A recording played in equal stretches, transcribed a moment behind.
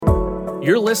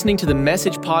You're listening to the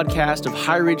Message podcast of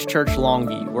High Ridge Church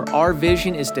Longview, where our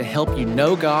vision is to help you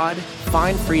know God,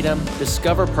 find freedom,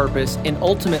 discover purpose, and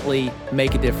ultimately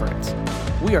make a difference.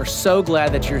 We are so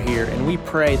glad that you're here, and we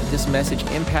pray that this message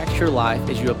impacts your life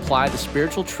as you apply the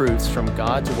spiritual truths from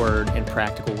God's Word in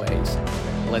practical ways.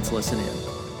 Let's listen in.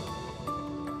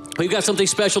 We've got something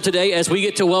special today as we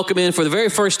get to welcome in for the very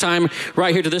first time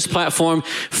right here to this platform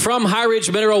from High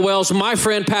Ridge Mineral Wells, my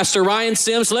friend, Pastor Ryan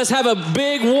Sims. Let's have a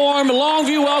big, warm,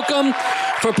 Longview welcome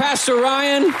for Pastor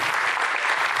Ryan.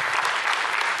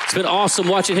 It's been awesome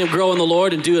watching him grow in the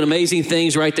Lord and doing amazing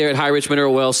things right there at High Ridge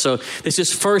Mineral Wells. So this is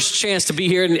his first chance to be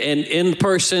here and in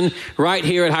person right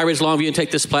here at High Ridge Longview and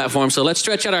take this platform. So let's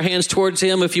stretch out our hands towards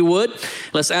him if you would.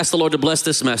 Let's ask the Lord to bless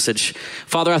this message.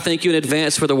 Father, I thank you in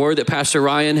advance for the word that Pastor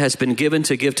Ryan has been given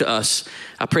to give to us.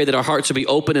 I pray that our hearts would be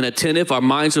open and attentive, our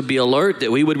minds would be alert,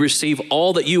 that we would receive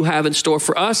all that you have in store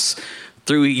for us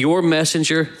through your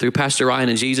messenger, through Pastor Ryan,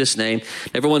 in Jesus' name.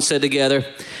 Everyone said together,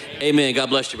 amen. God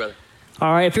bless you, brother.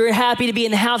 All right, if you're happy to be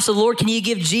in the house of the Lord, can you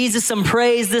give Jesus some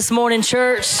praise this morning,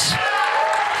 church?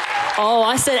 Oh,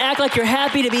 I said act like you're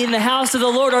happy to be in the house of the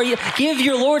Lord, or you give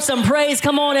your Lord some praise.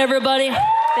 Come on, everybody.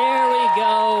 There we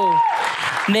go.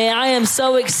 Man, I am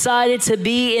so excited to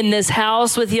be in this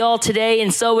house with y'all today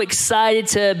and so excited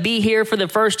to be here for the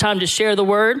first time to share the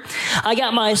word. I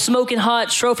got my smoking hot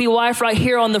trophy wife right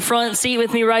here on the front seat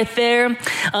with me right there.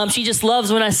 She just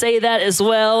loves when I say that as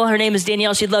well. Her name is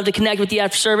Danielle. She'd love to connect with you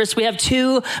after service. We have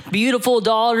two beautiful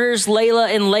daughters, Layla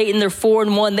and Layton. They're 4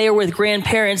 and 1. They are with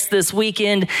grandparents this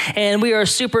weekend, and we are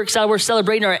super excited. We're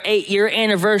celebrating our 8-year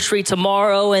anniversary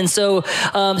tomorrow, and so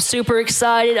super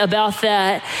excited about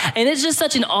that. And it's just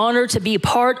such an honor to be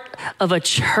part of a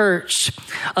church,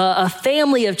 a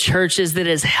family of churches that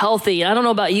is healthy. I don't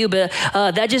know about you, but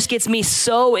that just gets me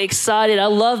so excited. I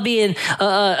love being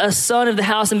a son of the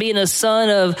house and being a son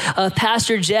of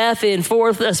Pastor Jeff and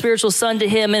a spiritual son to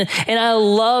him. And I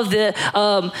love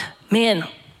that, man,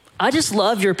 I just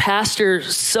love your pastor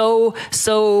so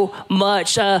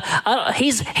much.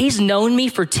 He's known me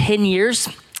for 10 years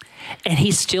and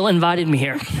he's still invited me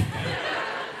here.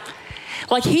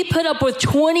 Like, he put up with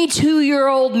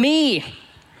 22-year-old me.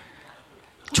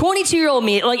 22-year-old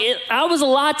me. Like, I was a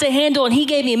lot to handle, and he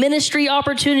gave me ministry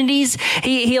opportunities.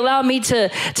 He allowed me to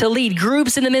lead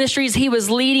groups in the ministries he was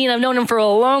leading. I've known him for a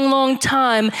long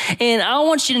time, and I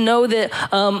want you to know that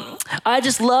I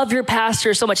just love your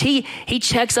pastor so much. He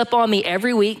checks up on me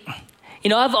every week. You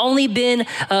know, I've only been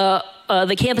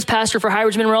the campus pastor for High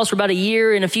Ridge Mineral Wells for about a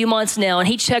year and a few months now, and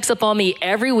he checks up on me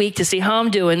every week to see how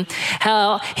I'm doing,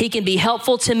 how he can be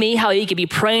helpful to me, how he can be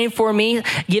praying for me,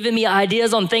 giving me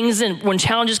ideas on things and when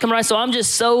challenges come around. So I'm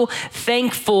just so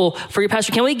thankful for your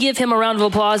pastor. Can we give him a round of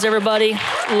applause, everybody?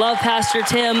 Love Pastor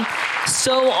Tim.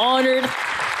 So honored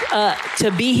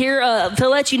to be here to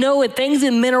let you know that things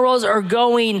in minerals are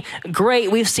going great.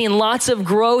 We've seen lots of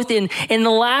growth in the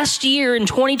last year in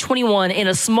 2021 in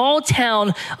a small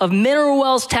town of Mineral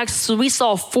Wells, Texas. We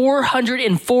saw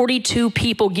 442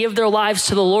 people give their lives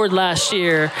to the Lord last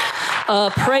year.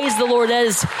 Praise the Lord. That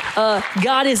is,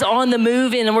 God is on the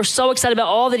move, and we're so excited about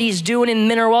all that he's doing in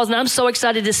Mineral Wells. And I'm so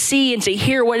excited to see and to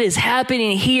hear what is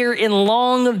happening here in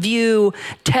Longview,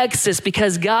 Texas,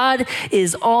 because God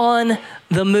is on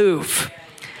the move.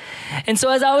 And so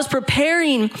as I was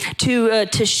preparing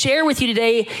to share with you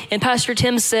today, and Pastor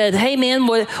Tim said, hey man,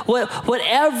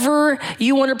 whatever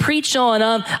you want to preach on,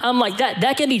 I'm like,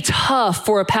 that can be tough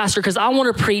for a pastor because I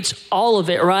want to preach all of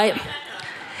it, right?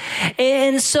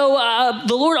 And so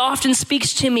the Lord often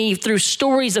speaks to me through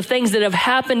stories of things that have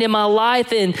happened in my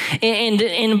life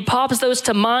and pops those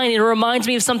to mind and reminds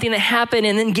me of something that happened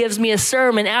and then gives me a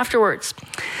sermon afterwards.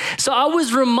 So I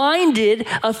was reminded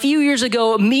a few years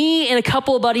ago, me and a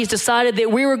couple of buddies decided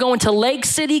that we were going to Lake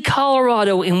City,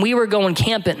 Colorado, and we were going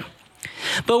camping.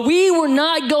 But we were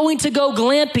not going to go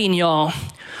glamping, y'all.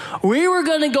 We were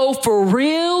going to go for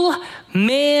real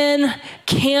man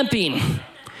camping.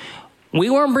 We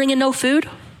weren't bringing no food.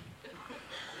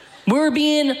 We were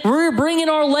bringing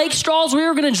our lake straws. We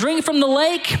were going to drink from the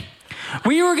lake.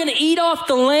 We were going to eat off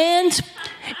the land.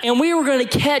 And we were going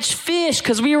to catch fish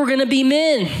because we were going to be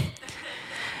men.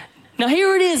 Now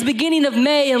here it is, beginning of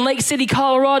May in Lake City,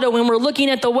 Colorado, when we're looking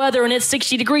at the weather and it's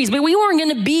 60 degrees. But we weren't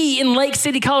going to be in Lake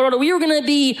City, Colorado. We were going to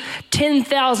be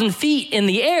 10,000 feet in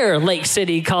the air, Lake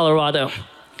City, Colorado.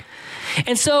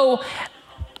 And so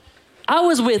I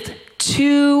was with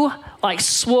two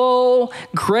swole,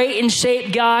 great in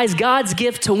shape guys, God's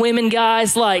gift to women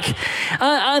guys,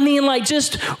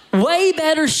 just way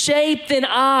better shape than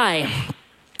I.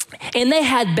 And they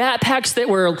had backpacks that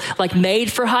were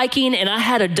made for hiking, and I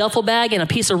had a duffel bag and a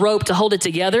piece of rope to hold it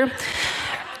together.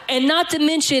 And not to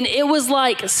mention, it was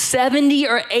like 70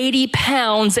 or 80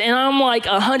 pounds, and I'm like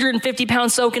 150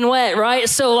 pounds soaking wet, right?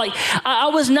 So like, I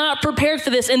was not prepared for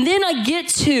this. And then I get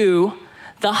to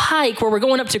the hike where we're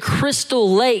going up to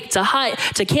Crystal Lake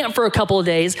to camp for a couple of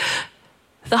days.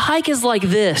 The hike is like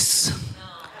this.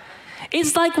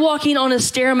 It's like walking on a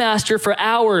Stairmaster for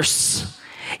hours.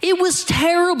 It was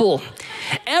terrible.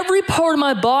 Every part of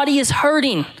my body is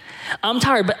hurting. I'm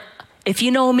tired, but if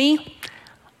you know me,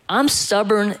 I'm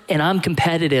stubborn and I'm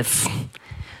competitive.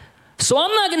 So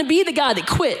I'm not going to be the guy that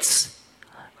quits.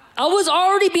 I was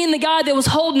already being the guy that was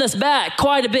holding us back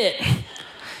quite a bit.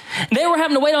 They were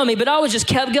having to wait on me, but I was just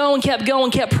kept going,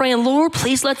 kept praying, Lord,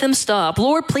 please let them stop.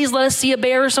 Lord, please let us see a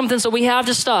bear or something so we have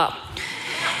to stop.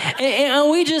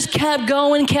 And we just kept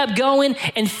going.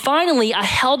 And finally, I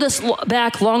held us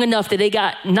back long enough that it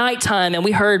got nighttime and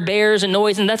we heard bears and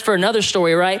noise, and that's for another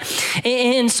story, right?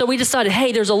 And so we decided,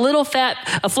 hey, there's a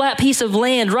flat piece of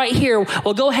land right here.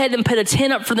 We'll go ahead and put a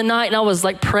tent up for the night. And I was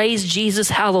like, praise Jesus,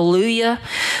 hallelujah.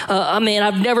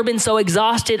 I've never been so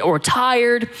exhausted or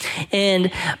tired.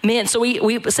 And man, so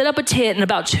we set up a tent, and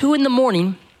about 2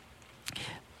 a.m,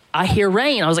 I hear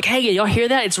rain. I was like, hey, y'all hear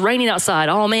that? It's raining outside.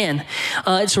 Oh man,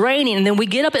 it's raining. And then we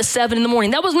get up at 7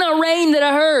 a.m. That was not rain that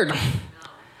I heard.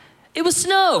 It was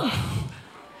snow.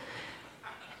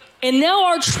 And now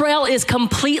our trail is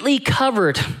completely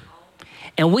covered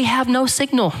and we have no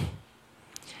signal.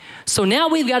 So now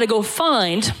we've got to go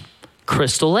find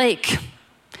Crystal Lake.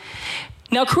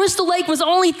 Now Crystal Lake was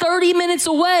only 30 minutes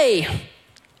away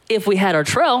if we had our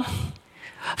trail.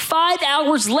 5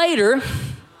 hours later,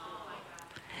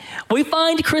 we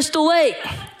find Crystal Lake,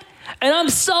 and I'm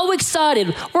so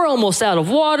excited. We're almost out of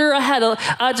water.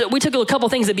 We took a couple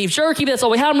things of beef jerky, but that's all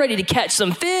we had. I'm ready to catch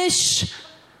some fish.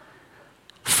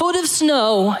 Foot of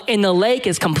snow, and the lake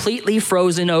is completely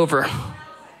frozen over.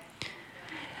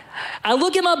 I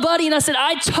look at my buddy and I said,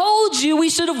 I told you we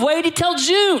should have waited till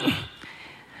June,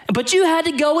 but you had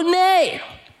to go in May.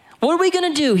 What are we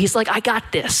gonna do? He's like, I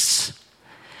got this.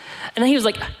 And he was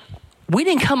like, we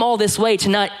didn't come all this way to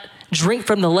not drink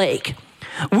from the lake.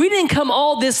 We didn't come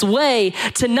all this way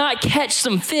to not catch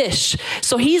some fish.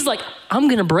 So he's like, I'm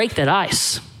gonna break that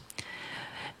ice.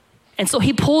 And so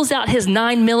he pulls out his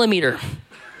 9mm.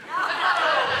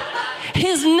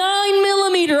 His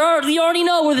 9mm, you already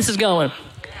know where this is going.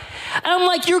 And I'm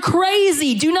like, you're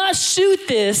crazy. Do not shoot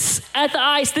this at the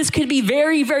ice. This could be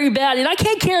very, very bad. And I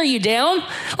can't carry you down.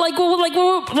 Like,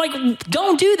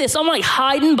 don't do this. I'm like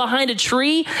hiding behind a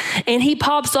tree, and he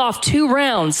pops off 2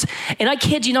 rounds. And I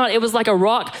kid you not, it was like a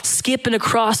rock skipping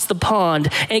across the pond.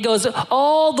 And it goes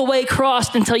all the way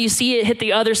across until you see it hit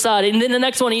the other side. And then the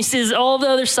next one, he sees all the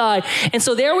other side. And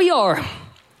so there we are.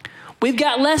 We've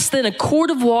got less than a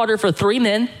quart of water for 3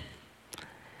 men.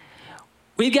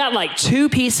 We've got like 2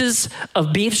 pieces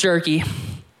of beef jerky,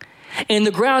 and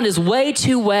the ground is way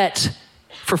too wet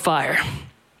for fire.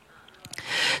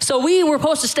 So we were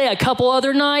supposed to stay a couple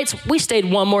other nights. We stayed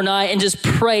 1 more night and just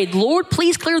prayed, Lord,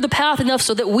 please clear the path enough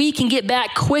so that we can get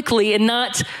back quickly and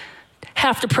not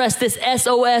have to press this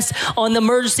SOS on the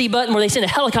emergency button where they send a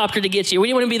helicopter to get you. We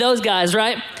didn't want to be those guys,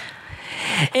 right?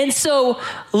 And so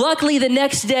luckily the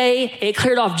next day it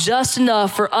cleared off just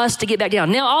enough for us to get back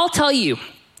down. Now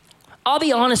I'll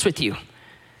be honest with you.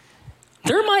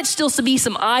 There might still be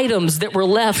some items that were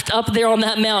left up there on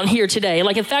that mountain here today.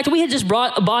 Like, in fact, we had just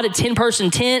bought a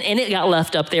 10-person tent, and it got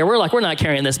left up there. We're like, we're not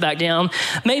carrying this back down.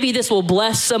 Maybe this will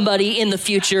bless somebody in the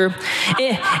future.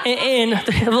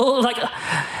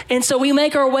 And so we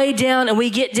make our way down, and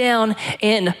we get down,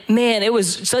 and man, it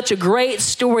was such a great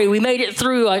story. We made it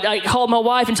through. I called my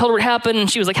wife and told her what happened, and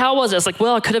she was like, how was it? I was like,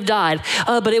 well, I could have died,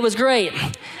 but it was great.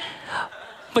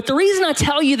 But the reason I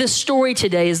tell you this story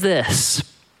today is this.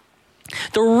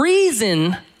 The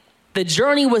reason the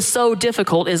journey was so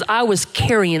difficult is I was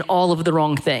carrying all of the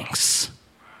wrong things.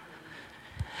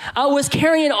 I was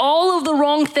carrying all of the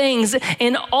wrong things,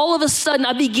 and all of a sudden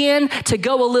I began to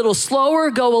go a little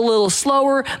slower,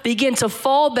 begin to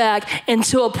fall back, and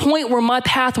to a point where my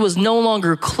path was no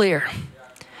longer clear.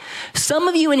 Some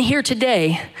of you in here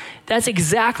today, that's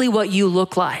exactly what you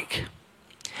look like.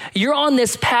 You're on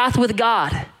this path with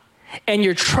God, and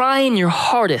you're trying your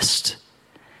hardest,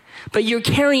 but you're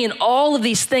carrying all of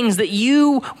these things that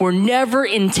you were never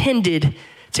intended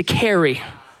to carry.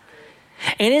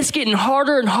 And it's getting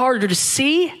harder and harder to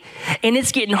see, and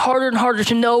it's getting harder and harder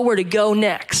to know where to go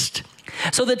next.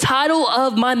 So the title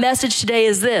of my message today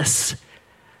is this: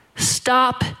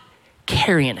 Stop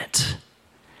Carrying It.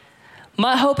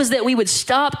 My hope is that we would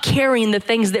stop carrying the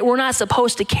things that we're not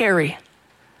supposed to carry.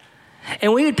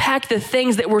 And we would pack the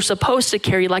things that we're supposed to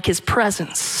carry, like his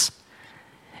presence.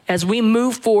 as we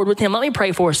move forward with him. Let me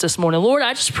pray for us this morning. Lord,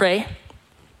 I just pray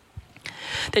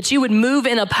that you would move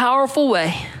in a powerful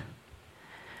way.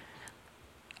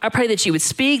 I pray that you would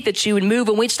speak, that you would move,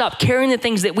 and we'd stop carrying the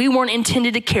things that we weren't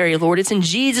intended to carry, Lord. It's in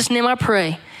Jesus' name I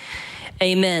pray.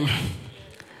 Amen.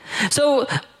 So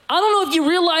I don't know if you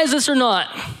realize this or not.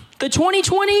 The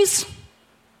 2020s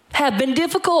have been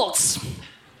difficult.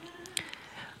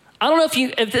 I don't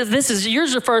know if this is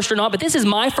yours or first or not, but this is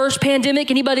my first pandemic.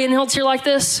 Anybody else here like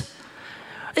this?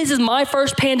 This is my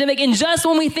first pandemic. And just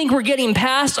when we think we're getting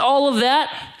past all of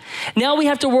that, now we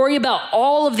have to worry about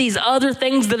all of these other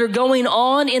things that are going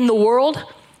on in the world.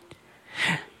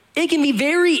 It can be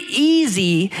very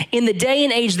easy in the day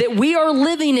and age that we are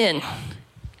living in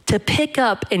to pick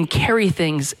up and carry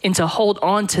things and to hold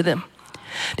on to them,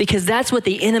 because that's what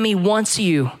the enemy wants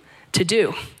you to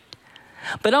do.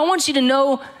 But I want you to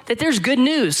know that there's good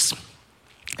news.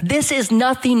 This is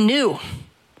nothing new.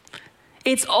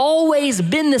 It's always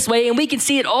been this way, and we can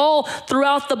see it all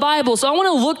throughout the Bible. So I want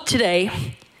to look today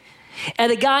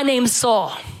at a guy named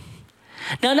Saul.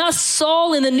 Now, not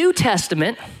Saul in the New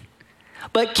Testament,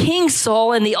 but King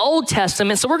Saul in the Old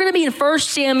Testament. So we're going to be in 1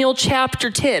 Samuel chapter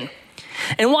 10.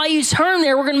 And while you turn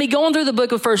there, we're going to be going through the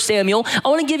book of 1 Samuel. I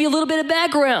want to give you a little bit of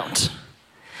background.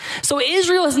 So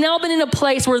Israel has now been in a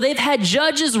place where they've had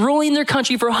judges ruling their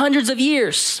country for hundreds of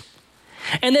years.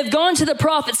 And they've gone to the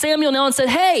prophet Samuel now and said,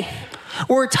 hey,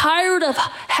 we're tired of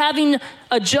having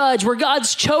a judge. We're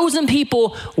God's chosen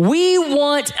people. We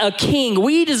want a king.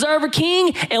 We deserve a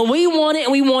king, and we want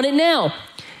it now.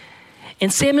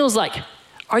 And Samuel's like,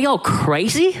 are y'all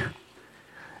crazy?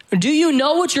 Do you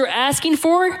know what you're asking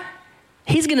for?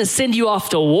 He's going to send you off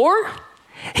to war.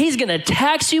 He's going to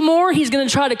tax you more. He's going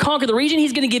to try to conquer the region.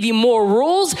 He's going to give you more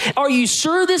rules. Are you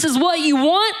sure this is what you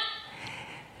want?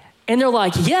 And they're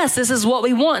like, yes, this is what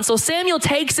we want. So Samuel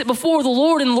takes it before the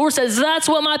Lord, and the Lord says, that's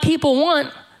what my people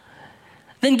want.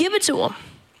 Then give it to them.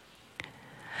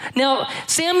 Now,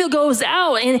 Samuel goes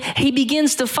out, and he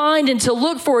begins to find and to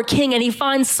look for a king, and he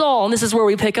finds Saul, and this is where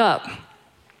we pick up.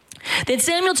 Then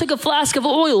Samuel took a flask of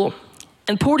oil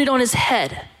and poured it on his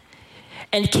head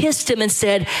and kissed him and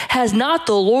said, has not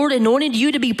the Lord anointed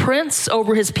you to be prince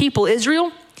over his people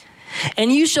Israel?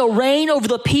 And you shall reign over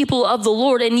the people of the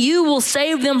Lord, and you will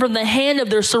save them from the hand of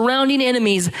their surrounding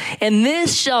enemies. And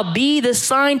this shall be the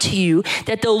sign to you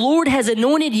that the Lord has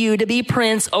anointed you to be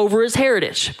prince over his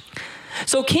heritage.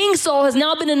 So King Saul has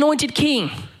now been anointed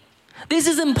king. This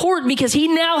is important because he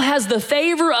now has the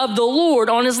favor of the Lord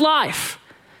on his life.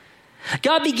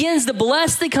 God begins to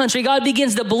bless the country. God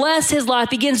begins to bless his life,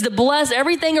 begins to bless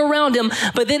everything around him.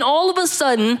 But then all of a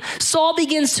sudden, Saul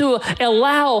begins to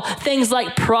allow things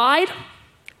like pride,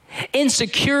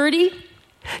 insecurity,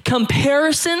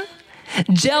 comparison,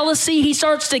 jealousy. He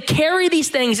starts to carry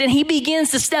these things, and he begins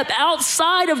to step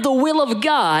outside of the will of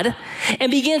God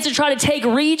and begins to try to take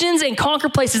regions and conquer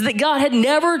places that God had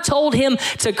never told him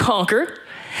to conquer.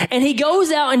 And he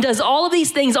goes out and does all of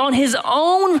these things on his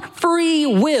own free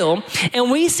will.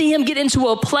 And we see him get into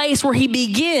a place where he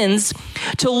begins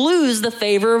to lose the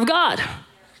favor of God.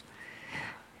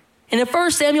 And in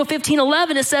 1 Samuel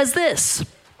 15:11, it says this,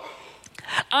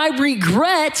 I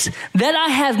regret that I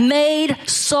have made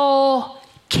Saul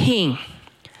king.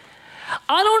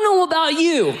 I don't know about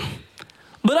you,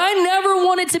 but I never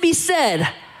want it to be said,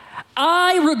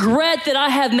 I regret that I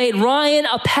have made Ryan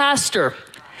a pastor.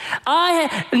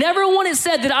 I never want it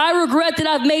said that I regret that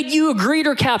I've made you a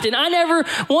greeter captain. I never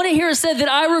want to hear it said that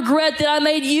I regret that I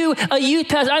made you a youth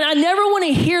pastor. I never want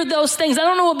to hear those things. I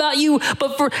don't know about you,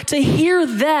 but to hear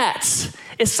that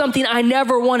is something I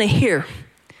never want to hear.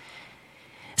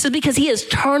 This is because he has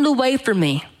turned away from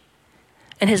me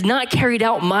and has not carried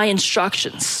out my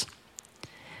instructions.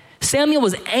 Samuel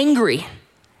was angry,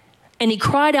 and he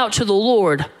cried out to the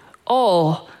Lord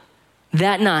all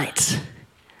that night.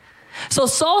 So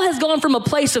Saul has gone from a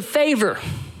place of favor,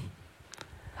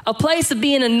 a place of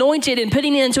being anointed and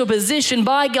putting into a position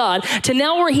by God, to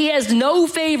now where he has no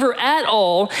favor at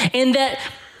all, and that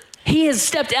he has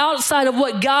stepped outside of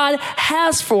what God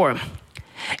has for him.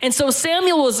 And so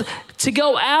Samuel was to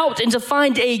go out and to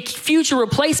find a future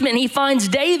replacement, and he finds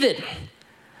David,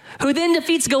 who then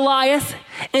defeats Goliath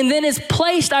and then is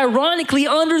placed ironically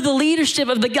under the leadership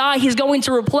of the guy he's going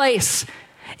to replace.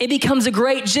 It becomes a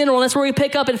great general. And that's where we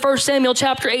pick up in 1 Samuel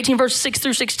chapter 18, verses 6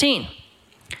 through 16.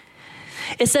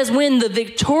 It says, when the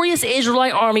victorious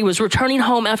Israelite army was returning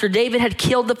home after David had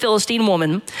killed the Philistine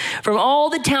woman, from all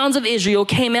the towns of Israel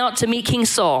came out to meet King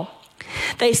Saul.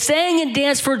 They sang and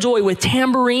danced for joy with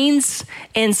tambourines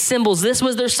and cymbals. This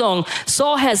was their song.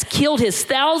 Saul has killed his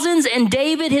thousands and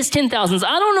David his 10,000s.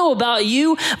 I don't know about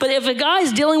you, but if a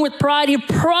guy's dealing with pride, he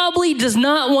probably does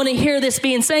not want to hear this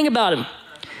being sang about him.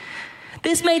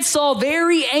 This made Saul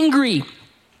very angry.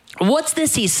 What's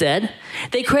this, he said.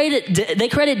 They credit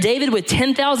David with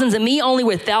 10,000s and me only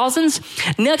with thousands.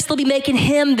 Next, they'll be making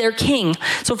him their king.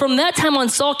 So from that time on,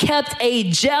 Saul kept a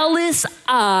jealous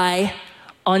eye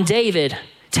on David.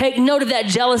 Take note of that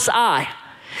jealous eye.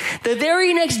 The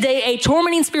very next day, a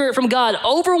tormenting spirit from God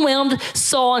overwhelmed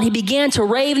Saul, and he began to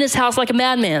rave in his house like a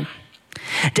madman.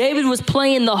 David was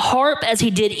playing the harp as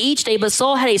he did each day, but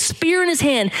Saul had a spear in his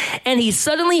hand, and he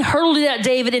suddenly hurled it at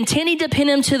David, intending to pin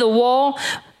him to the wall.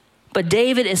 But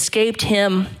David escaped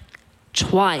him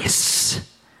twice.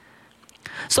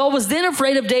 Saul was then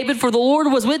afraid of David, for the Lord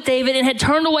was with David and had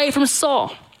turned away from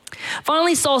Saul.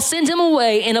 Finally, Saul sent him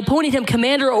away and appointed him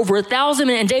commander over 1,000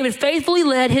 men, and David faithfully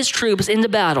led his troops into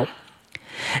battle.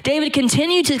 David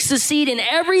continued to succeed in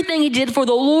everything he did, for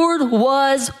the Lord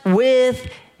was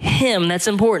with him. That's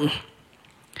important.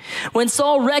 When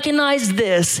Saul recognized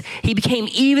this, he became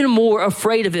even more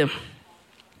afraid of him.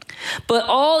 But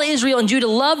all Israel and Judah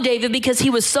loved David because he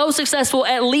was so successful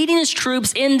at leading his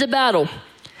troops into battle.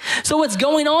 So what's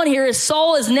going on here is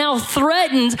Saul is now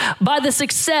threatened by the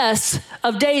success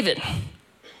of David.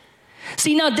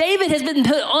 See, now David has been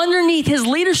put underneath his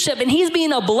leadership, and he's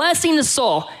being a blessing to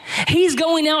Saul. He's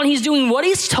going out and he's doing what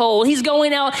he's told. He's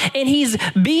going out and he's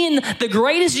being the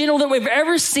greatest general that we've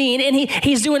ever seen, and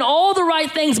he's doing all the right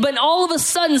things. But all of a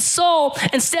sudden, Saul,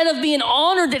 instead of being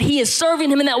honored that he is serving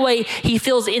him in that way, he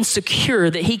feels insecure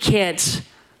that he can't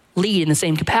lead in the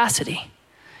same capacity.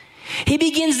 He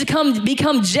begins to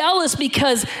become jealous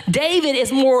because David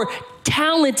is more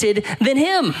talented than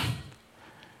him.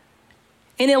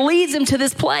 And it leads him to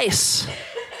this place.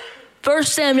 1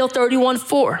 Samuel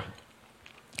 31:4.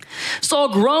 Saul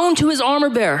groaned to his armor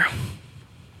bearer.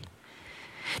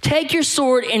 Take your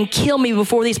sword and kill me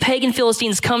before these pagan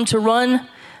Philistines come to run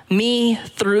me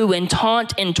through and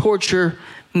taunt and torture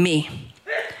me.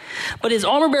 But his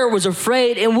armor bearer was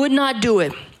afraid and would not do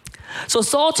it. So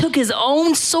Saul took his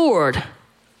own sword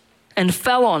and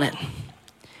fell on it.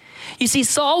 You see,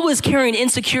 Saul was carrying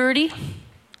insecurity,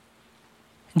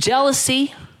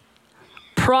 jealousy,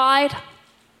 pride,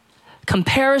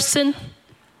 comparison,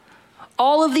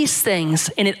 all of these things,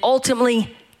 and it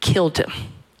ultimately killed him.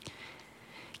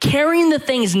 Carrying the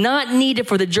things not needed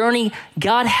for the journey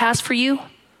God has for you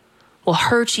will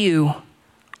hurt you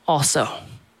also.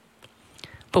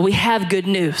 But we have good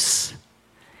news.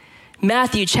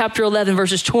 Matthew chapter 11,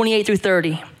 verses 28 through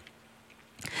 30.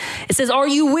 It says, "Are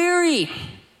you weary,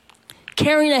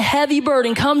 carrying a heavy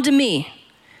burden? Come to me.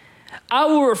 I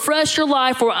will refresh your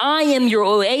life, for I am your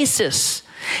oasis.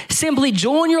 Simply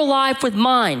join your life with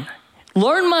mine.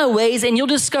 Learn my ways, and you'll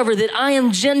discover that I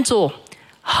am gentle,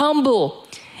 humble,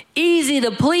 easy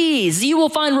to please. You will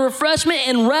find refreshment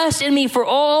and rest in me, for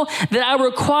all that I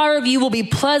require of you will be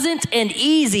pleasant and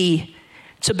easy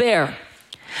to bear."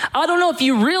 I don't know if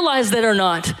you realize that or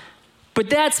not, but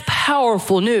that's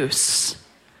powerful news.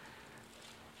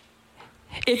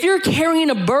 If you're carrying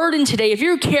a burden today, if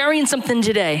you're carrying something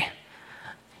today,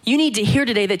 you need to hear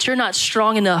today that you're not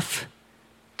strong enough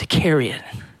to carry it,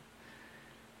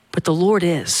 but the Lord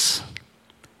is.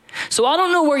 So I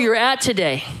don't know where you're at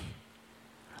today,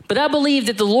 but I believe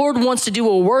that the Lord wants to do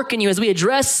a work in you as we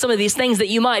address some of these things that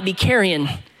you might be carrying.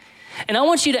 And I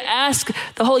want you to ask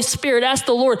the Holy Spirit, ask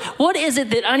the Lord, what is it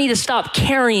that I need to stop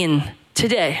carrying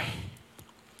today?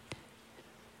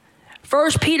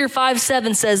 1 Peter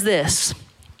 5:7 says this: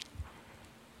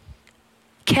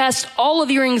 "Cast all of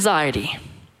your anxiety,"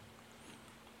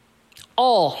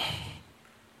 all,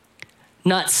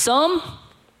 not some,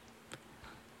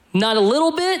 not a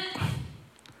little bit,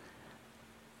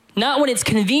 not when it's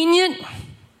convenient,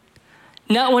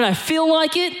 not when I feel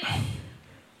like it.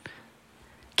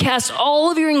 Cast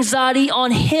all of your anxiety on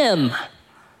him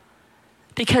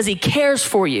because he cares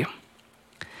for you.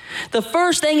 The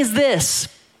first thing is this,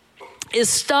 is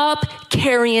stop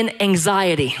carrying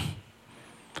anxiety.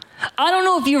 I don't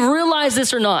know if you've realized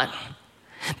this or not,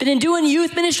 but in doing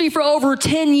youth ministry for over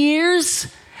 10 years,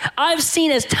 I've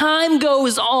seen as time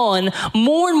goes on,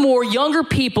 more and more younger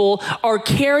people are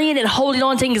carrying and holding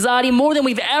on to anxiety more than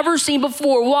we've ever seen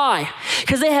before. Why?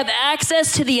 Because they have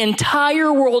access to the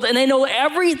entire world and they know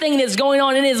everything that's going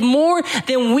on, and it is more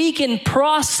than we can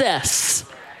process.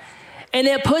 And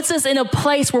it puts us in a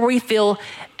place where we feel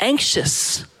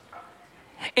anxious.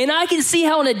 And I can see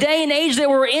how in a day and age that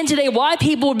we're in today, why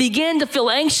people would begin to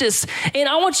feel anxious. And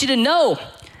I want you to know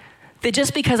that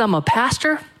just because I'm a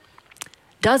pastor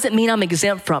doesn't mean I'm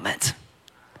exempt from it.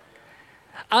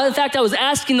 In fact, I was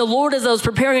asking the Lord as I was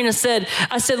preparing, I said,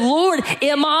 Lord,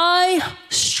 am I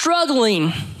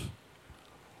struggling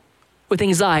with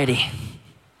anxiety?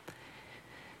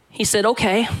 He said,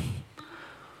 okay.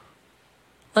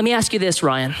 Let me ask you this,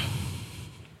 Ryan.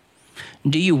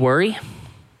 Do you worry?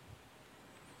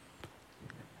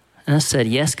 And I said,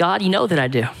 yes, God, you know that I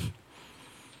do.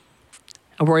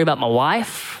 I worry about my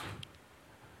wife.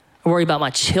 I worry about my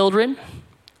children.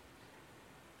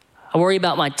 I worry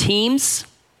about my teams,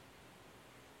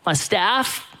 my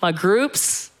staff, my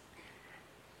groups.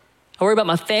 I worry about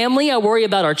my family. I worry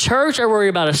about our church. I worry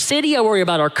about our city. I worry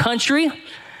about our country.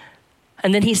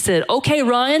 And then he said, okay,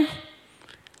 Ryan,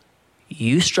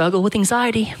 you struggle with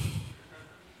anxiety.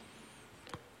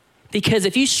 Because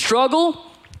if you struggle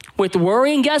with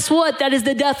worrying, guess what? That is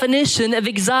the definition of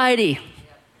anxiety.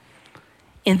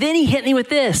 And then he hit me with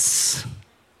this.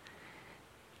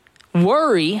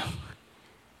 Worry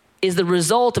is the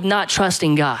result of not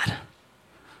trusting God.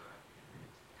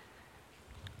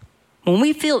 When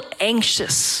we feel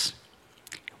anxious,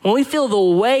 when we feel the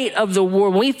weight of the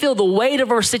world, when we feel the weight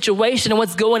of our situation and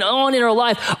what's going on in our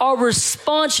life, our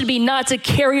response should be not to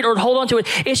carry it or hold on to it.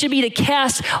 It should be to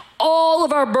cast all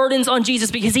of our burdens on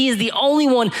Jesus because he is the only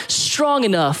one strong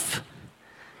enough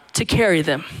to carry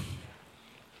them.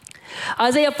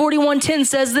 Isaiah 41:10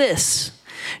 says this,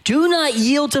 do not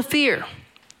yield to fear,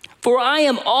 for I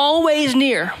am always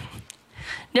near.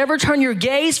 Never turn your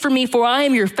gaze from me, for I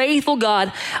am your faithful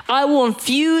God. I will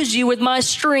infuse you with my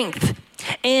strength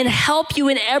and help you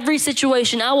in every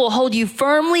situation. I will hold you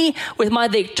firmly with my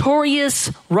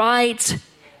victorious right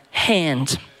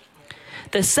hand.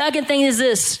 The second thing is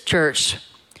this, church.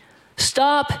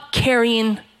 Stop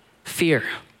carrying fear.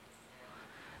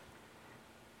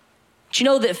 Do you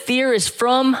know that fear is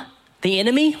from the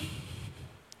enemy?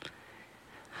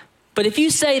 But if you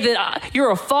say that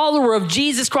you're a follower of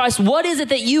Jesus Christ, what is it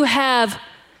that you have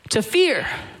to fear?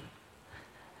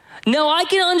 Now, I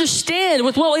can understand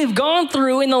with what we've gone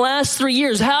through in the last 3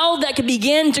 years, how that could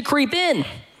begin to creep in.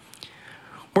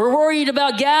 We're worried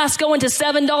about gas going to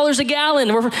 $7 a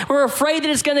gallon. We're afraid that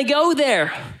it's going to go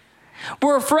there.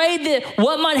 We're afraid that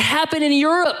what might happen in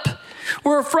Europe.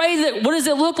 We're afraid that what does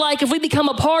it look like if we become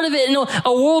a part of it and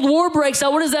a world war breaks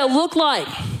out? What does that look like?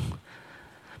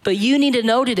 But you need to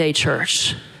know today,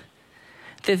 church,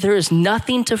 that there is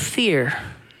nothing to fear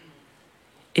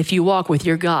if you walk with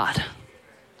your God.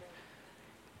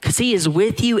 Because he is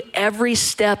with you every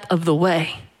step of the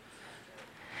way.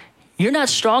 You're not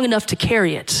strong enough to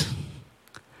carry it,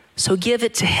 so give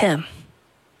it to him.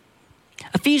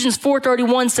 Ephesians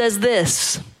 4:31 says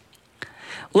this,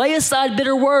 lay aside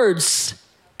bitter words,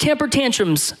 temper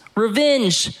tantrums,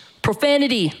 revenge,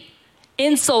 profanity,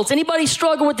 insults. Anybody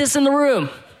struggle with this in the room?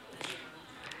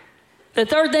 The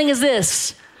third thing is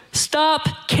this,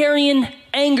 stop carrying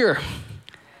anger.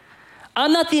 I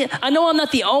know I'm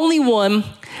not the only one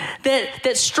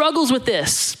that struggles with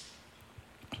this.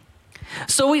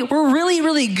 So we're really,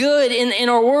 really good in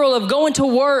our world of going to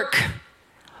work,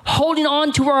 holding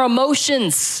on to our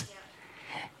emotions,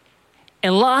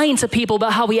 and lying to people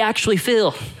about how we actually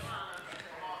feel.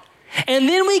 And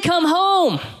then we come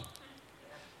home,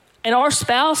 and our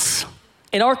spouse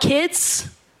and our kids,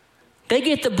 they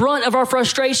get the brunt of our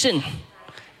frustration.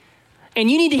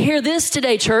 And you need to hear this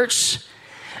today, church.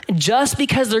 Just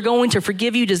because they're going to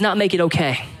forgive you does not make it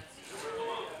okay.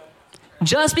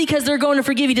 Just because they're going to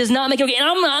forgive you does not make it okay. And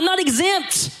I'm not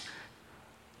exempt.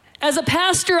 As a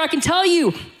pastor, I can tell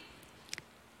you,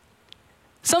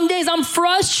 some days I'm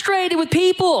frustrated with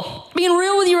people. Being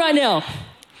real with you right now.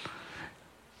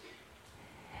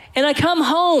 And I come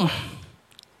home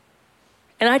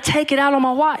and I take it out on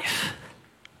my wife.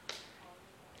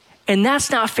 And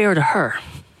that's not fair to her.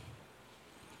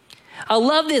 I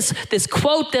love this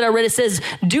quote that I read. It says,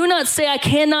 do not say I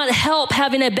cannot help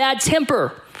having a bad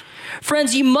temper.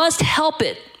 Friends, you must help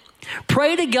it.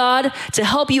 Pray to God to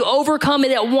help you overcome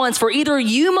it at once, for either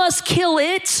you must kill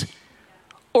it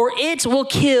or it will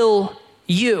kill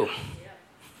you.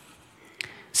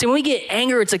 See, when we get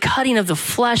anger, it's a cutting of the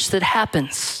flesh that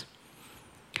happens.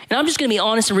 And I'm just going to be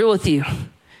honest and real with you.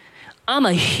 I'm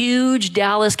a huge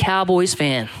Dallas Cowboys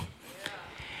fan.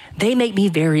 They make me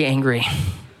very angry.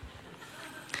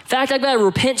 In fact, I've got to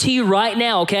repent to you right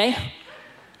now, okay?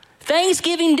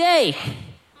 Thanksgiving Day.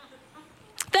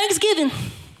 Thanksgiving.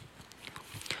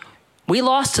 We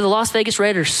lost to the Las Vegas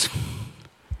Raiders.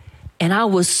 And I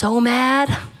was so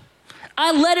mad.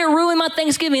 I let it ruin my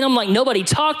Thanksgiving. I'm like, nobody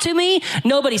talk to me.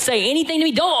 Nobody say anything to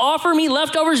me. Don't offer me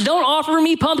leftovers. Don't offer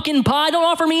me pumpkin pie. Don't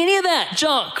offer me any of that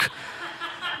junk.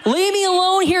 Leave me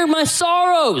alone here in my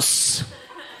sorrows.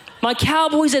 My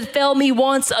Cowboys had failed me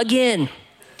once again.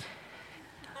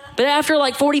 But after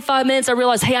like 45 minutes, I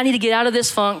realized, hey, I need to get out of this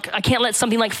funk. I can't let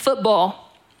something like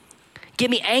football get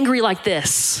me angry like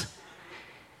this.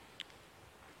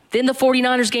 Then the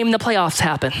 49ers game in the playoffs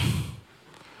happened.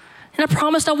 And I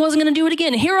promised I wasn't going to do it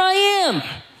again. Here I am,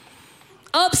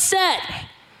 upset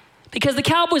because the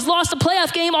Cowboys lost a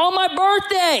playoff game on my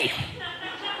birthday.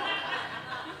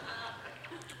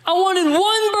 I wanted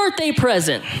one birthday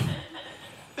present.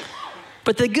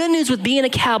 But the good news with being a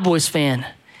Cowboys fan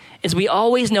is we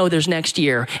always know there's next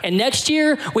year. And next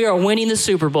year, we are winning the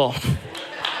Super Bowl.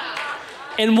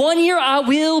 And one year, I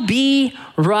will be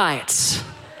right.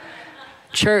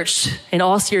 Church, in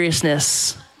all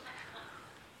seriousness,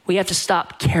 we have to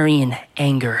stop carrying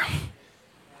anger.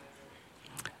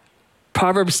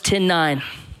 Proverbs 10:9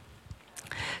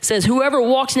 says, whoever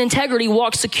walks in integrity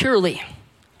walks securely,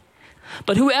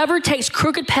 but whoever takes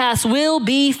crooked paths will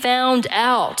be found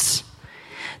out.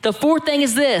 The fourth thing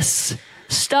is this: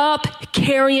 stop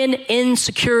carrying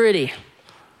insecurity.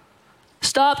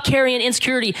 Stop carrying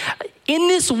insecurity. In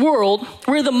this world,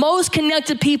 we're the most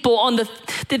connected people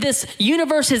that this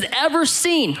universe has ever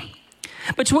seen.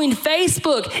 Between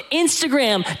Facebook,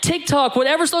 Instagram, TikTok,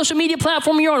 whatever social media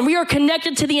platform you're on, we are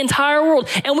connected to the entire world.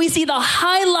 And we see the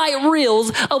highlight reels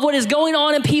of what is going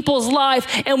on in people's life,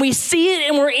 and we see it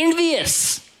and we're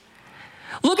envious.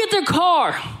 Look at their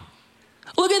car.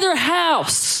 Look at their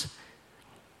house.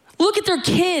 Look at their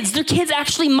kids. Their kids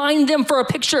actually mind them for a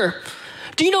picture.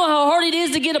 Do you know how hard it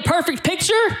is to get a perfect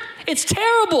picture? It's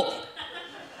terrible.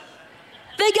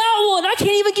 They got one. I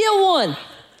can't even get one.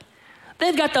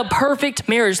 They've got the perfect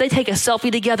marriage. They take a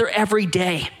selfie together every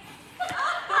day.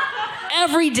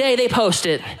 Every day they post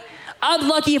it. I'm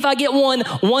lucky if I get one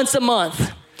once a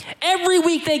month. Every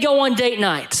week they go on date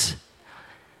nights.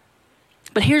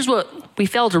 But here's what we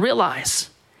fail to realize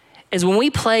is when we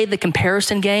play the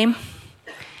comparison game,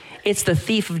 it's the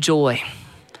thief of joy.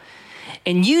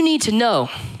 And you need to know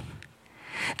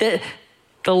that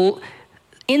the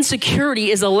insecurity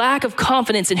is a lack of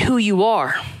confidence in who you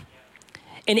are.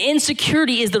 And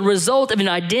insecurity is the result of an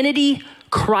identity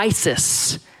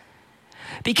crisis.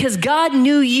 Because God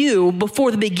knew you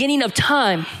before the beginning of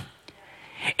time.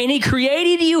 And he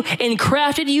created you and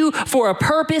crafted you for a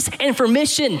purpose and for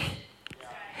mission.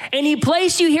 And he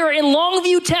placed you here in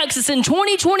Longview, Texas in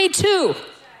 2022.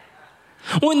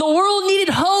 When the world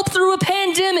needed hope through a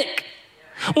pandemic.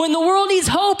 When the world needs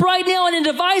hope right now in a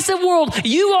divisive world,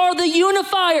 you are the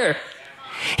unifier.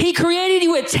 He created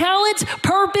you with talent,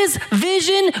 purpose,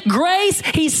 vision, grace.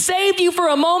 He saved you for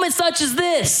a moment such as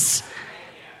this.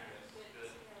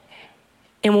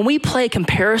 And when we play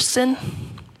comparison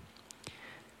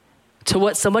to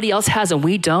what somebody else has and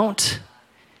we don't,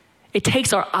 it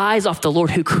takes our eyes off the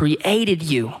Lord who created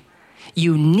you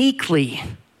uniquely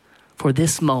for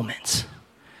this moment.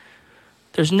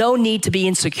 There's no need to be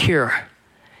insecure.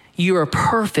 You are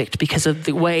perfect because of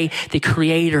the way the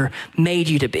Creator made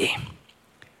you to be.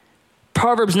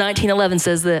 Proverbs 19:11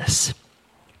 says this: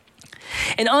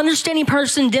 an understanding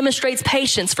person demonstrates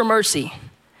patience for mercy.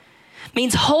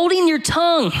 Means holding your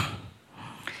tongue.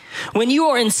 When you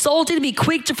are insulted, be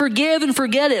quick to forgive and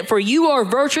forget it, for you are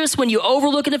virtuous when you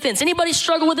overlook an offense. Anybody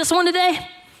struggle with this one today?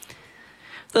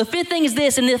 The fifth thing is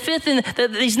this, and the fifth and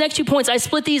these next 2 points, I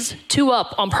split these two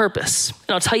up on purpose,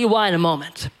 and I'll tell you why in a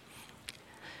moment.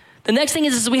 The next thing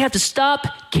is we have to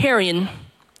stop carrying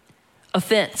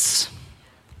offense.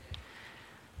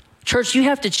 Church, you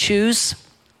have to choose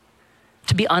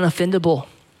to be unoffendable.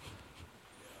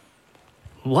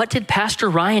 What did Pastor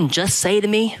Ryan just say to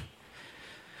me?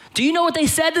 Do you know what they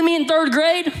said to me in 3rd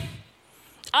grade?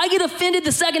 I get offended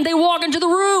the second they walk into the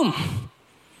room.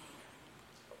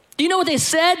 Do you know what they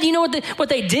said? Do you know what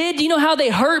they did? Do you know how they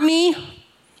hurt me?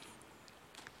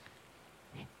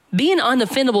 Being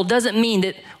unoffendable doesn't mean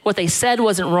that what they said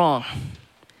wasn't wrong.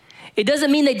 It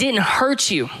doesn't mean they didn't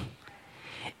hurt you.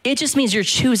 It just means you're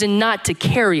choosing not to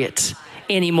carry it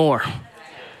anymore.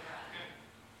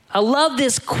 I love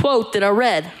this quote that I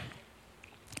read.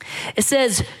 It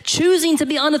says, choosing to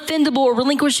be unoffendable or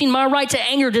relinquishing my right to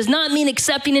anger does not mean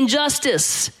accepting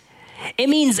injustice. It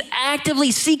means actively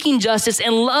seeking justice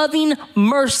and loving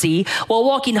mercy while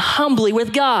walking humbly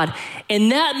with God.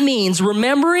 And that means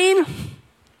remembering,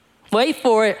 wait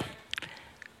for it,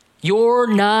 you're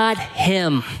not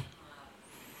him.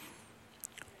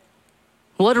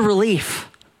 What a relief.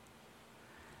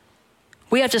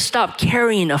 We have to stop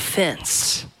carrying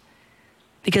offense.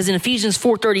 Because in Ephesians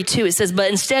 4:32, it says,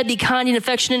 but instead be kind and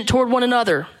affectionate toward one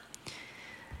another.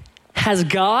 Has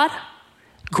God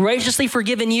graciously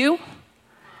forgiven you?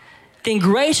 then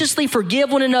graciously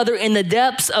forgive one another in the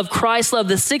depths of Christ's love.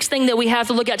 The sixth thing that we have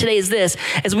to look at today is this,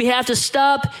 is we have to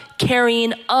stop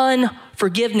carrying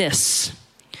unforgiveness.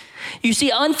 You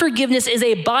see, unforgiveness is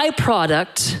a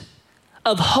byproduct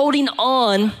of holding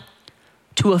on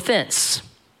to offense.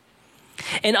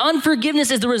 And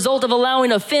unforgiveness is the result of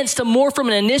allowing offense to morph from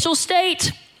an initial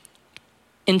state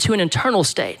into an internal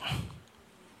state.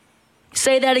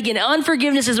 Say that again.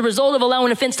 Unforgiveness is the result of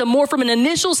allowing offense to morph from an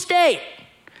initial state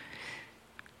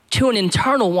to an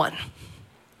internal one.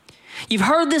 You've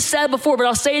heard this said before, but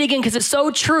I'll say it again because it's so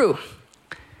true.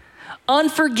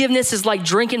 Unforgiveness is like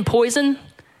drinking poison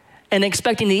and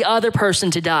expecting the other person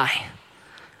to die.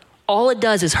 All it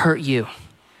does is hurt you.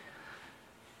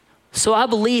 So I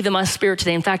believe in my spirit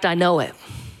today. In fact, I know it.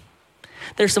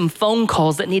 There's some phone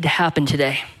calls that need to happen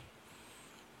today.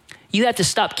 You have to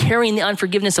stop carrying the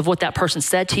unforgiveness of what that person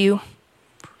said to you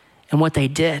and what they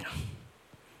did.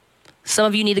 Some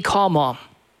of you need to call mom.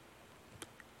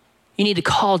 You need to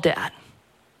call dad.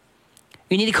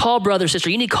 You need to call brother, sister.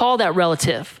 You need to call that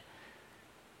relative.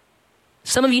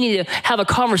 Some of you need to have a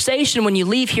conversation when you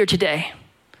leave here today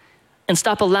and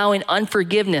stop allowing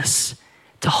unforgiveness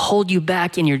to hold you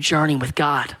back in your journey with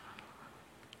God.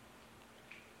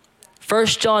 1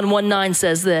 John 1:9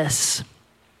 says this,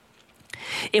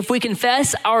 if we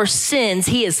confess our sins,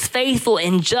 he is faithful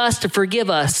and just to forgive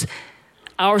us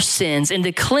our sins and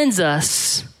to cleanse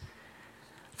us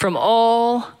from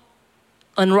all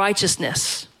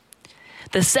unrighteousness.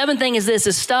 The seventh thing is this,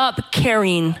 is stop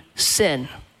carrying sin.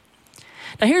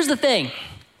 Now here's the thing.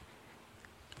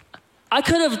 I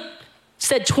could have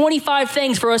said 25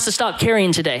 things for us to stop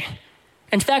carrying today.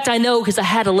 In fact, I know because I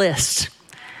had a list.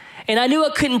 And I knew I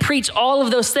couldn't preach all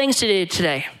of those things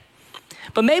today.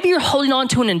 But maybe you're holding on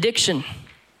to an addiction.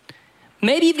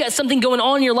 Maybe you've got something going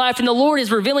on in your life and the Lord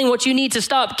is revealing what you need to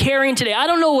stop carrying today. I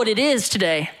don't know what it is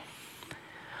today.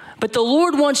 But the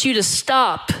Lord wants you to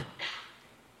stop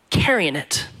carrying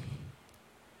it.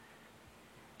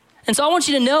 And so I want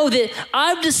you to know that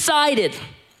I've decided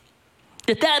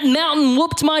that mountain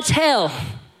whooped my tail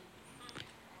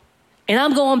and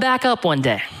I'm going back up one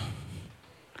day.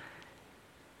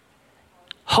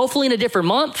 Hopefully in a different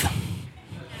month.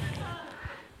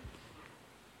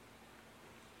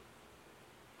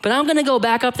 But I'm going to go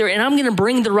back up there and I'm going to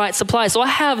bring the right supplies. So I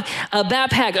have a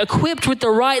backpack equipped with the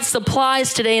right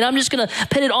supplies today, and I'm just going to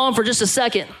put it on for just a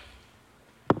second.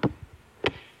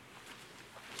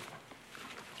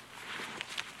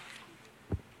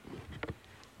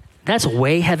 That's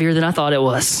way heavier than I thought it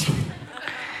was.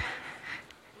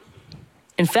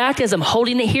 In fact, as I'm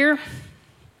holding it here,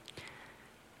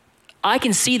 I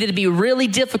can see that it'd be really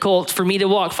difficult for me to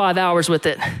walk 5 hours with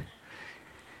it.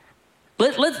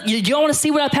 Do y'all want to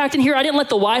see what I packed in here? I didn't let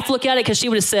the wife look at it because she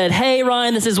would have said, hey,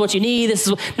 Ryan, this is what you need.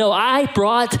 No, I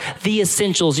brought the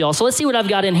essentials, y'all. So let's see what I've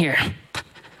got in here.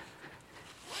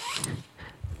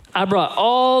 I brought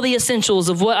all the essentials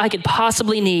of what I could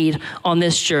possibly need on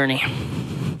this journey.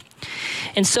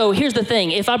 And so here's the thing.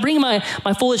 If I bring my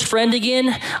foolish friend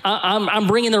again, I'm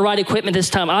bringing the right equipment this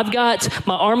time. I've got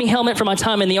my Army helmet from my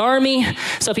time in the Army.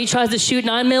 So if he tries to shoot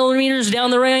 9 millimeters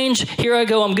down the range, here I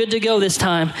go. I'm good to go this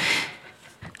time.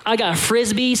 I got a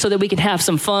Frisbee so that we can have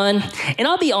some fun. And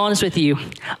I'll be honest with you,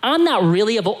 I'm not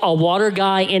really a water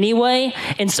guy anyway.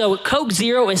 And so Coke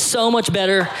Zero is so much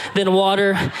better than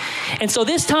water. And so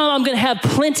this time I'm going to have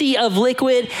plenty of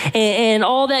liquid and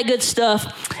all that good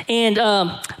stuff. And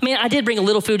man, I did bring a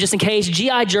little food just in case.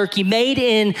 GI Jerky made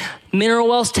in Mineral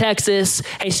Wells, Texas.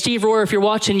 Hey, Steve Royer, if you're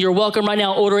watching, you're welcome right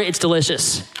now. Order it. It's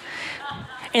delicious.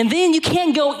 And then you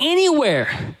can't go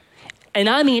anywhere, and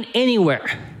I mean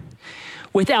anywhere,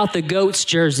 without the GOAT's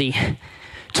jersey.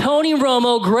 Tony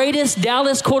Romo, greatest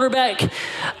Dallas quarterback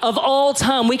of all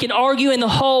time. We can argue in the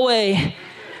hallway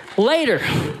later,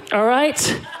 all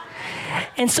right?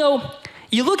 And so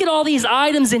you look at all these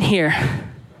items in here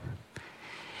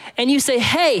and you say,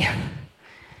 hey,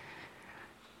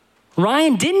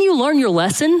 Ryan, didn't you learn your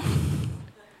lesson?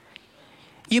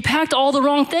 You packed all the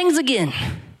wrong things again.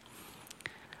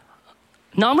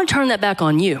 Now I'm gonna turn that back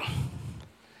on you.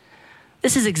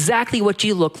 This is exactly what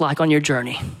you look like on your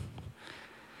journey.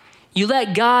 You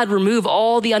let God remove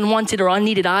all the unwanted or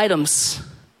unneeded items.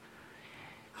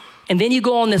 And then you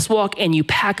go on this walk and you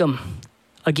pack them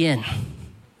again.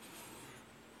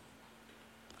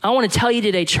 I want to tell you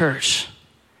today, church,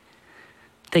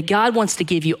 that God wants to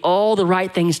give you all the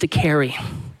right things to carry,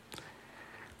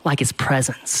 like his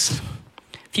presence.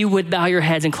 If you would bow your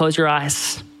heads and close your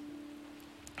eyes.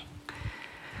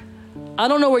 I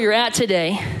don't know where you're at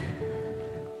today.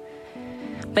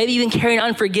 Maybe you've been carrying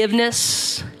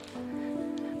unforgiveness.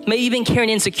 Maybe you've been carrying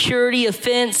insecurity,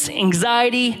 offense,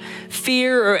 anxiety,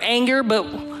 fear, or anger, but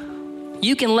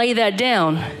you can lay that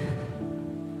down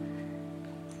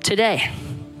today.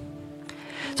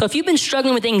 So if you've been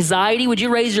struggling with anxiety, would you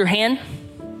raise your hand?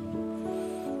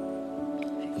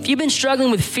 If you've been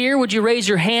struggling with fear, would you raise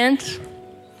your hand?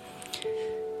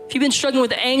 If you've been struggling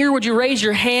with anger, would you raise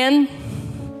your hand?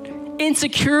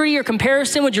 Insecurity or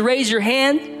comparison, would you raise your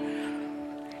hand?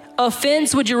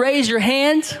 Offense, would you raise your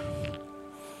hand?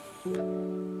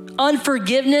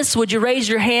 Unforgiveness, would you raise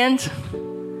your hand?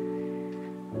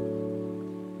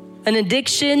 An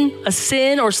addiction, a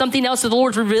sin, or something else that the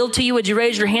Lord's revealed to you, would you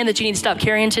raise your hand that you need to stop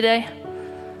carrying today?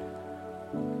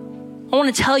 I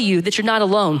want to tell you that you're not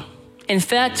alone. In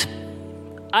fact,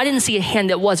 I didn't see a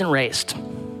hand that wasn't raised.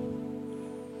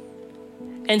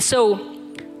 And so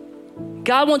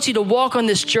God wants you to walk on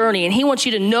this journey, and he wants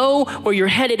you to know where you're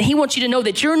headed. He wants you to know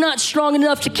that you're not strong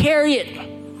enough to carry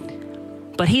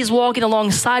it, but he's walking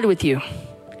alongside with you,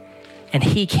 and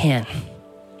he can.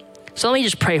 So let me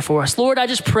just pray for us. Lord, I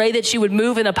just pray that you would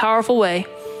move in a powerful way.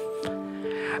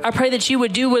 I pray that you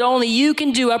would do what only you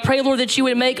can do. I pray, Lord, that you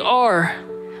would make our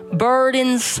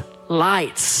burdens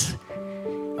light.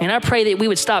 And I pray that we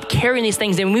would stop carrying these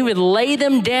things and we would lay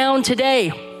them down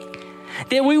today.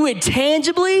 That we would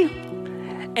tangibly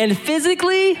and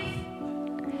physically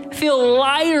feel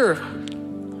lighter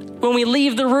when we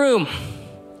leave the room,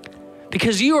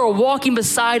 because you are walking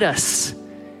beside us,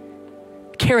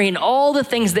 carrying all the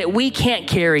things that we can't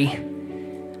carry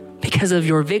because of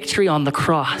your victory on the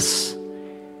cross.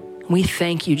 We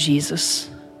thank you, Jesus.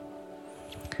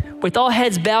 With all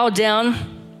heads bowed down,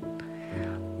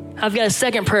 I've got a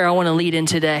second prayer I want to lead in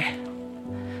today.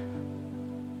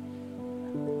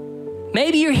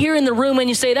 Maybe you're here in the room and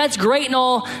you say, that's great and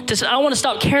all, I want to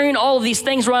stop carrying all of these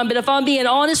things, Ryan, but if I'm being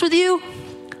honest with you,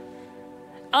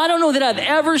 I don't know that I've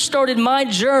ever started my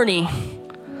journey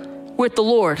with the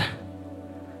Lord.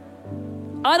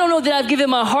 I don't know that I've given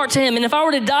my heart to him. And if I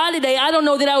were to die today, I don't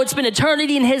know that I would spend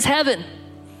eternity in his heaven.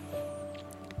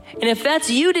 And if that's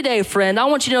you today, friend, I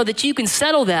want you to know that you can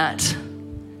settle that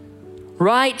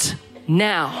right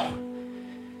now.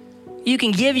 You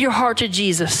can give your heart to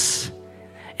Jesus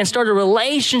and start a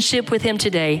relationship with him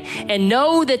today, and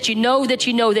know that you know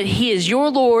that he is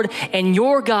your Lord and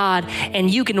your God,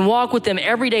 and you can walk with him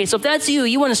every day. So if that's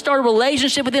you want to start a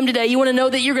relationship with him today, you want to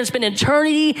know that you're going to spend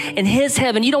eternity in his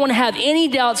heaven, you don't want to have any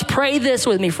doubts, pray this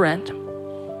with me, friend.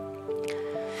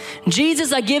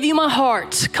 Jesus, I give you my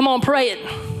heart. Come on, pray it.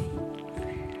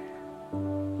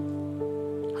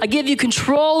 I give you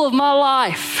control of my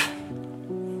life.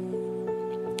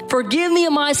 Forgive me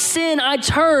of my sin. I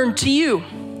turn to you.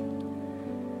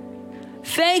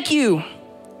 Thank you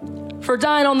for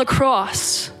dying on the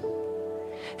cross.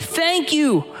 Thank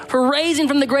you for raising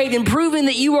from the grave and proving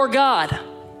that you are God.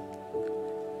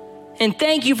 And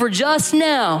thank you for just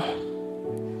now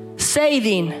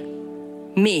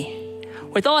saving me.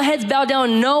 With all heads bowed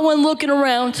down, no one looking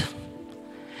around.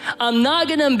 I'm not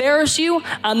going to embarrass you.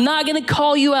 I'm not going to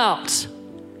call you out.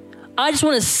 I just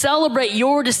want to celebrate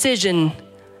your decision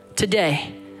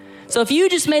today. So if you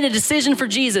just made a decision for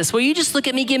Jesus, will you just look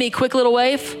at me, give me a quick little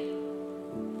wave?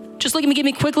 Just look at me, give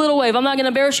me a quick little wave. I'm not going to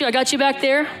embarrass you. I got you back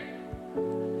there.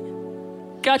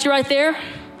 Got you right there.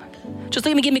 Just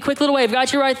look at me, give me a quick little wave.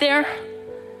 Got you right there.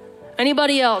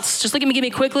 Anybody else? Just look at me, give me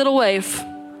a quick little wave.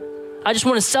 I just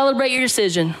want to celebrate your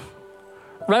decision.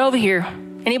 Right over here.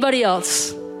 Anybody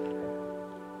else?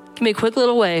 Give me a quick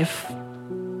little wave.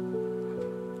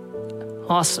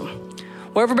 Awesome.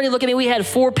 Well, everybody look at me. We had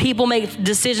 4 people make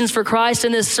decisions for Christ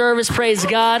in this service. Praise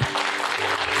God.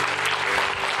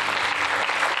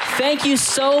 Thank you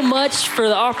so much for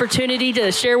the opportunity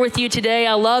to share with you today.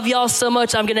 I love y'all so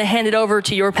much. I'm going to hand it over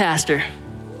to your pastor.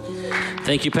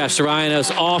 Thank you, Pastor Ryan. That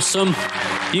was awesome.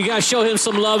 You guys show him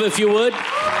some love if you would.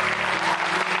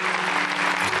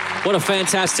 What a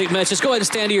fantastic message. Go ahead and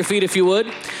stand to your feet if you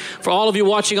would. For all of you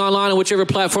watching online on whichever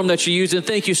platform that you're using,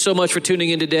 thank you so much for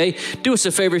tuning in today. Do us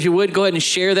a favor if you would. Go ahead and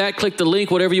share that. Click the link,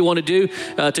 whatever you want to do,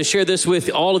 to share this with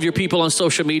all of your people on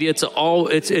social media.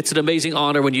 It's an amazing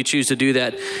honor when you choose to do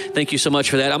that. Thank you so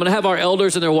much for that. I'm going to have our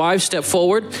elders and their wives step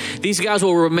forward. These guys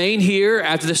will remain here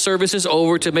after the service is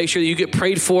over to make sure that you get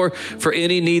prayed for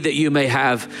any need that you may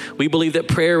have. We believe that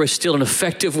prayer is still an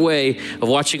effective way of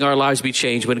watching our lives be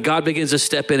changed. When God begins to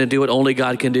step in and do what only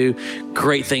God can do,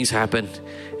 great things happen.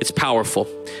 It's powerful.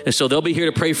 And so they'll be here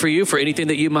to pray for you for anything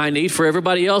that you might need. For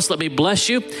everybody else, let me bless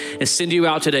you and send you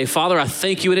out today. Father, I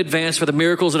thank you in advance for the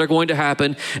miracles that are going to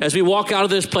happen as we walk out of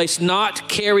this place, not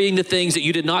carrying the things that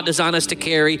you did not design us to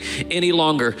carry any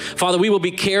longer. Father, we will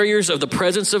be carriers of the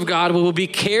presence of God. We will be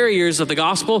carriers of the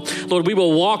gospel. Lord, we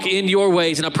will walk in your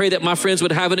ways. And I pray that my friends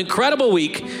would have an incredible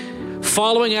week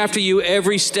following after you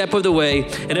every step of the way.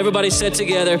 And everybody said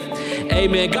together,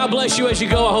 amen. God bless you as you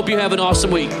go. I hope you have an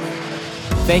awesome week.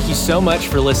 Thank you so much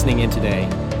for listening in today.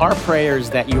 Our prayer is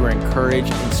that you are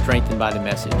encouraged and strengthened by the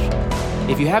message.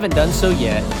 If you haven't done so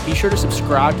yet, be sure to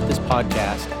subscribe to this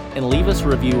podcast and leave us a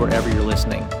review wherever you're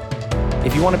listening.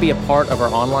 If you want to be a part of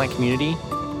our online community,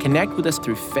 connect with us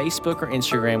through Facebook or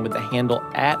Instagram with the handle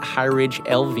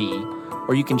 @HighRidgeLV,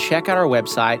 or you can check out our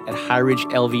website at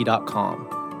highridgelv.com.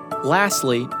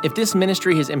 Lastly, if this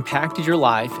ministry has impacted your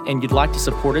life and you'd like to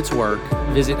support its work,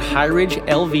 visit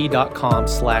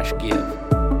highridgelv.com/give.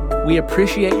 We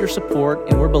appreciate your support,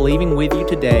 and we're believing with you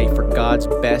today for God's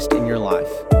best in your life.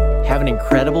 Have an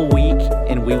incredible week,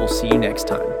 and we will see you next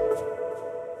time.